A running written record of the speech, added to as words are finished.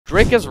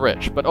Drake is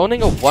rich, but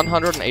owning a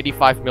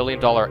 $185 million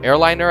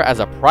airliner as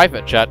a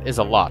private jet is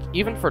a lot,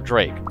 even for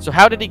Drake. So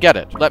how did he get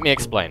it? Let me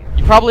explain.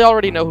 You probably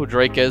already know who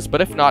Drake is,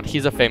 but if not,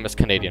 he's a famous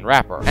Canadian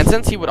rapper. And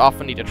since he would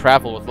often need to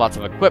travel with lots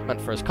of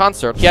equipment for his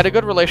concert, he had a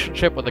good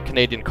relationship with the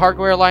Canadian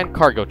cargo airline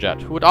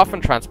Cargojet, who would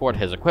often transport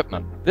his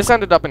equipment. This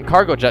ended up in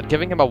Cargojet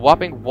giving him a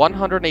whopping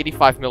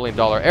 $185 million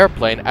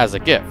airplane as a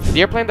gift.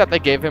 The airplane that they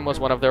gave him was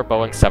one of their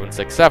Boeing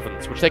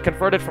 767s, which they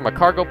converted from a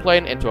cargo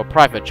plane into a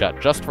private jet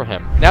just for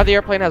him. Now the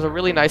airplane has a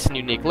really nice and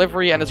unique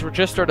livery and is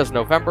registered as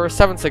November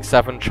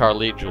 767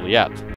 Charlie Juliet.